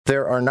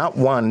There are not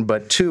one,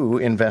 but two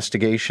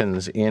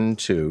investigations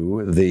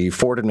into the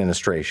Ford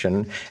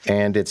administration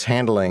and its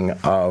handling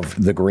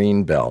of the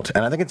Greenbelt.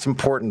 And I think it's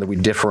important that we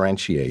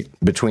differentiate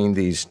between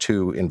these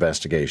two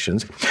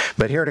investigations.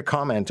 But here to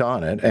comment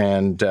on it,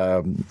 and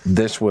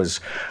this was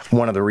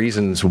one of the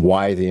reasons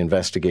why the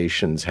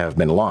investigations have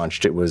been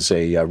launched. It was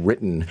a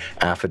written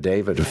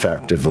affidavit,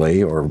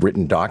 effectively, or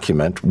written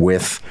document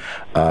with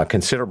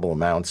considerable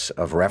amounts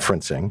of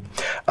referencing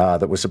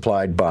that was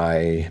supplied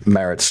by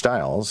Marit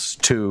Stiles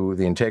to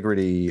the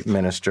Integrity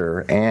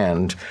Minister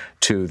and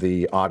to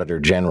the Auditor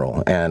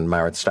General. And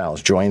Marit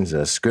Stiles joins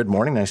us. Good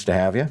morning. Nice to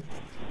have you.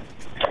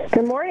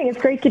 Good morning.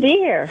 It's great to be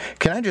here.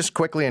 Can I just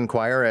quickly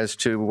inquire as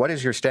to what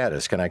is your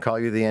status? Can I call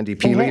you the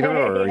NDP leader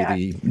or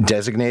the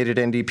designated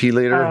NDP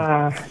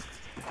leader?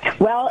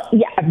 Well,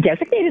 yeah,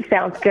 designated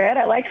sounds good.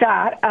 I like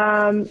that.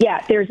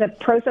 There's a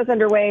process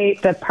underway.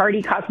 The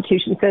party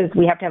constitution says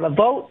we have to have a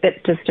vote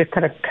that just to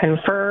kind of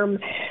confirm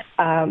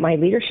my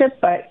leadership.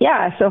 But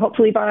yeah, so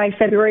hopefully by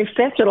February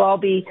 5th, it'll all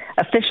be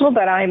official.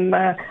 But I'm,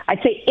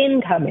 I'd say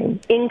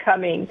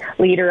incoming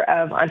leader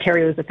of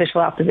Ontario's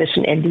official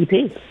opposition,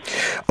 NDP.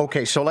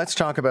 Okay, so let's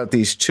talk about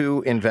these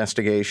two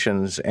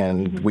investigations,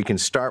 and we can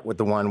start with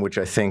the one which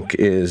I think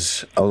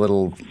is a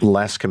little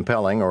less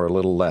compelling or a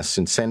little less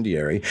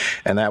incendiary,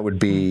 and that would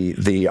be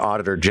the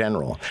Auditor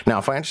General. Now,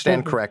 if I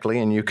understand correctly,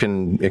 and you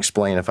can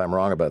explain if I'm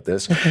wrong about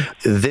this,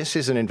 this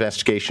is an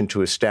investigation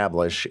to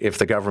establish if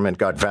the government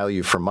got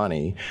value for money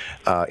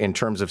in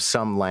terms of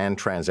some land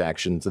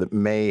transactions that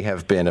may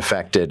have been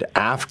affected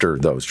after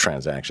those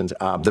transactions,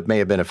 that may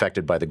have been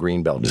affected by the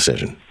Greenbelt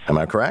decision. Am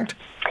I correct?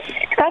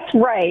 That's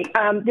right.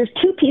 There's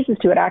two pieces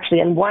to it, actually,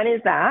 and one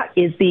is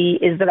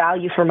the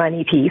value for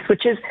money piece,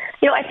 which is,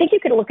 I think you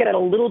can look at it a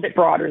little bit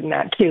broader than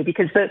that too,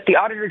 because the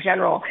Auditor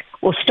General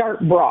will start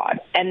broad,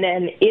 and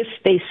then if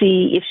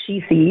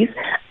she sees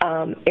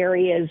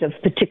areas of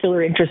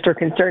particular interest or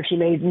concern, she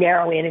may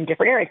narrow in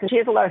different areas, because she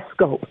has a lot of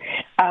scope.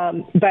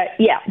 But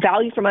yeah,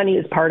 value for money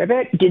is part of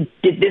it. This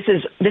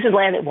is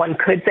land that one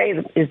could say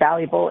is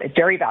valuable. It's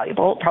very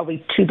valuable,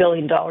 probably $2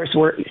 billion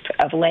worth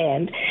of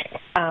land.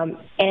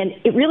 And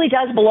it really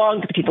does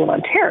belong to the people of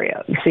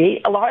Ontario. You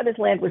see, a lot of this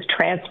land was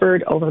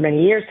transferred over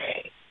many years.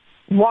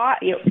 Why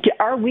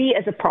are we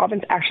as a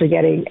province actually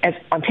getting, as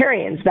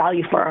Ontarians,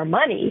 value for our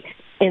money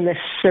in this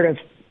sort of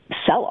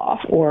sell-off,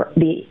 or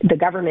the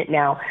government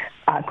now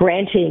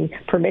granting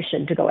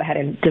permission to go ahead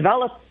and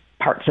develop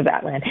parts of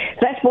that land? So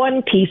that's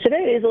one piece of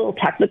it. It is a little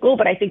technical,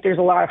 but I think there's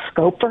a lot of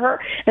scope for her.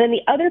 And then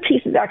the other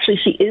piece is actually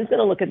she is going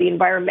to look at the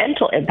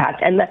environmental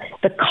impact and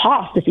the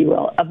cost, if you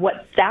will, of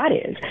what that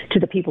is to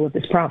the people of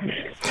this province.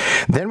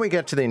 Then we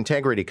get to the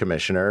Integrity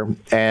Commissioner,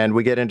 and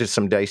we get into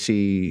some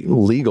dicey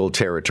legal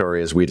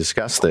territory as we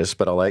discuss this,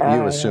 but I'll let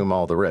you assume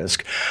all the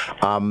risk.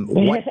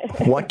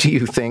 What do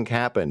you think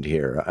happened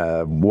here?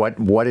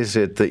 What is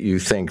it that you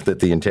think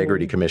that the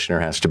Integrity Commissioner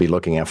has to be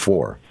looking at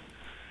for?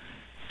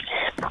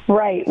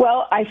 Right.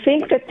 Well, I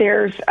think that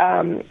there's,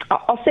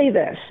 I'll say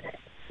this.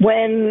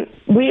 When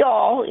we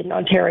all in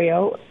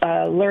Ontario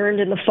learned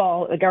in the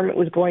fall the government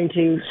was going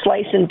to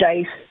slice and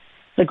dice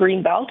the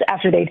Greenbelt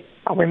after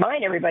I'll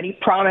remind everybody,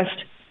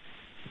 promised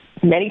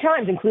many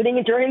times,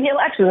 including during the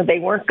election, that they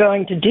weren't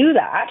going to do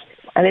that,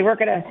 and they weren't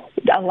going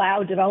to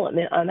allow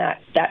development on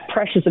that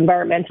precious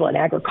environmental and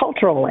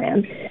agricultural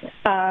land.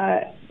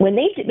 When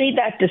they made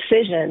that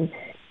decision,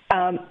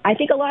 I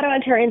think a lot of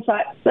Ontarians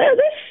thought, well,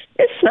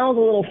 this smells a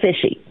little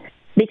fishy,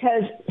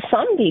 because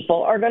some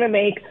people are going to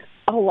make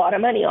a lot of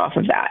money off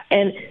of that.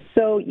 And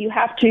so you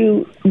have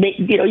to make,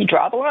 you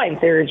draw the lines.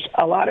 There's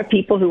a lot of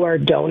people who are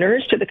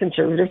donors to the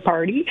Conservative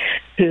Party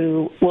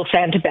who will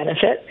stand to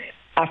benefit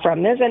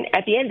from this. And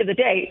at the end of the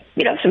day,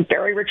 some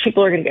very rich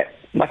people are going to get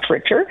much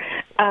richer.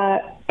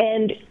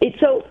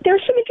 So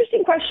there's some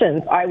interesting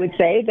questions, I would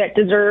say, that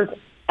deserve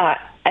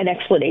an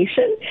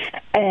explanation,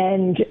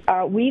 and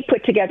we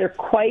put together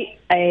quite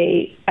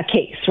a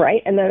case,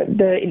 right? And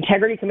the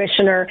Integrity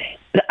Commissioner,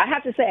 I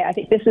have to say, I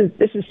think this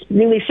is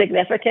really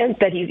significant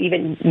that he's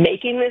even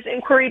making this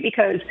inquiry,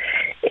 because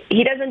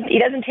he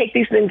doesn't take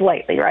these things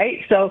lightly,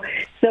 right? So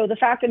the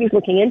fact that he's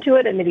looking into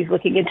it, and that he's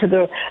looking into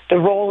the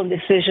role and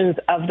decisions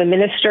of the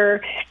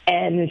minister,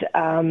 and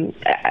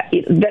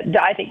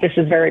I think this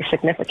is very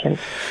significant.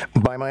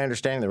 By my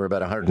understanding, there were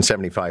about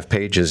 175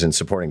 pages in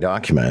supporting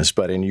documents,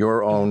 but in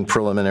your own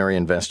preliminary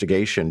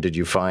investigation, did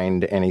you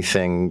find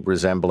anything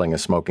resembling a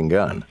smoking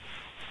gun?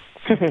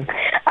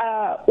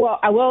 Well,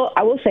 I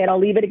will say it. I'll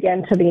leave it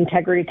again to the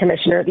Integrity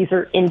Commissioner. These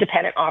are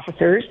independent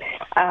officers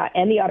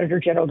and the Auditor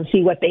General to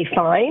see what they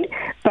find.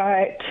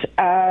 But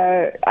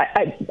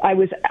I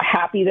was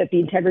happy that the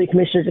Integrity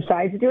Commissioner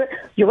decided to do it.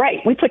 You're right.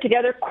 We put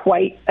together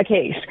quite a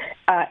case.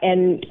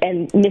 And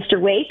Mr.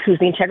 Wake, who's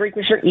the Integrity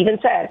Commissioner, even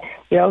said,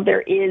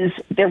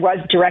 there was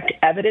direct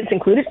evidence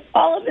included.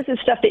 All of this is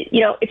stuff that,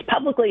 it's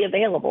publicly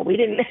available. We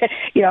didn't,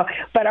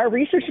 but our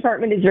research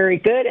department is very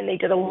good, and they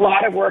did a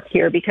lot of work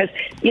here because,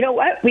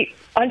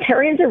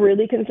 Ontarians are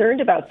really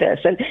concerned about this.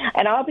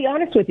 And I'll be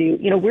honest with you,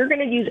 we're going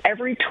to use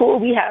every tool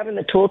we have in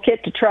the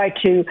toolkit to try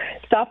to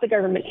stop the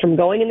government from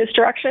going in this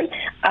direction.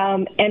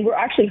 And we're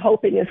actually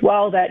hoping as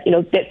well that,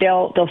 that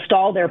they'll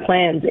stall their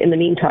plans in the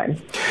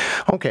meantime.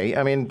 Okay.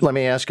 I mean, let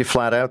me ask you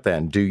flat out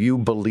then. Do you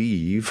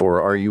believe,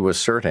 or are you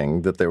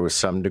asserting that there was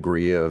some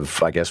degree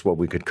of, I guess, what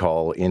we could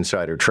call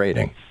insider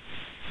trading?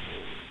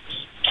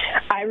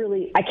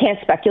 I can't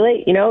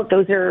speculate.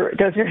 Those are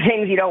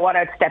things you don't want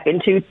to step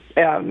into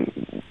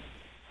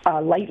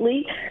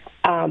lightly.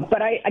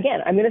 But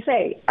I'm going to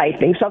say, I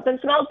think something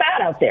smells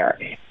bad out there,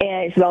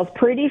 and it smells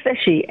pretty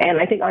fishy, and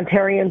I think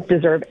Ontarians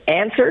deserve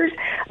answers,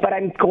 but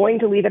I'm going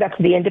to leave it up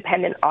to the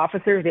independent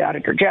officers, the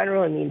Auditor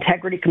General and the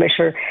Integrity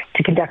Commissioner,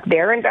 to conduct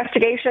their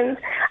investigations.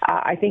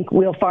 I think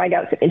we'll find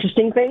out some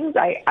interesting things.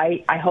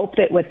 I hope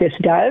that what this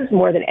does,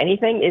 more than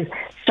anything, is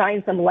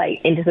shine some light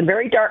into some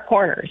very dark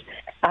corners.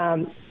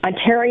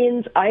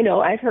 Ontarians, I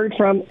know, I've heard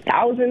from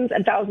thousands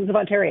and thousands of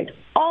Ontarians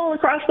all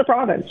across the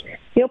province,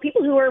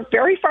 people who are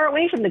very far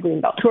away from the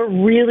Greenbelt, who are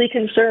really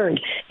concerned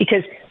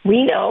because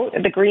we know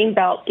that the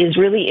Greenbelt is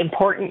really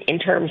important in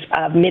terms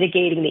of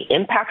mitigating the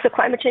impacts of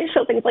climate change.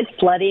 So things like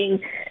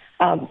flooding,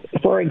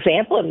 for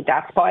example, and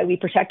that's why we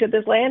protected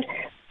this land,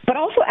 but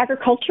also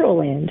agricultural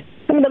land,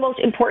 some of the most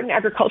important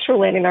agricultural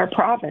land in our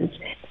province.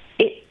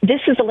 This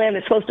is the land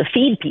that's supposed to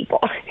feed people.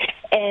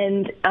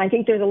 And I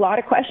think there's a lot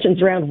of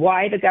questions around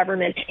why the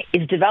government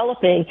is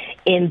developing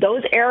in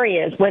those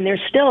areas when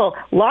there's still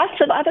lots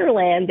of other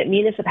land that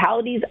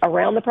municipalities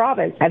around the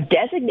province have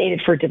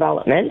designated for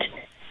development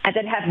and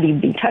that haven't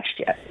even been touched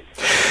yet.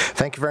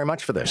 Thank you very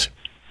much for this.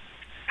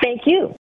 Thank you.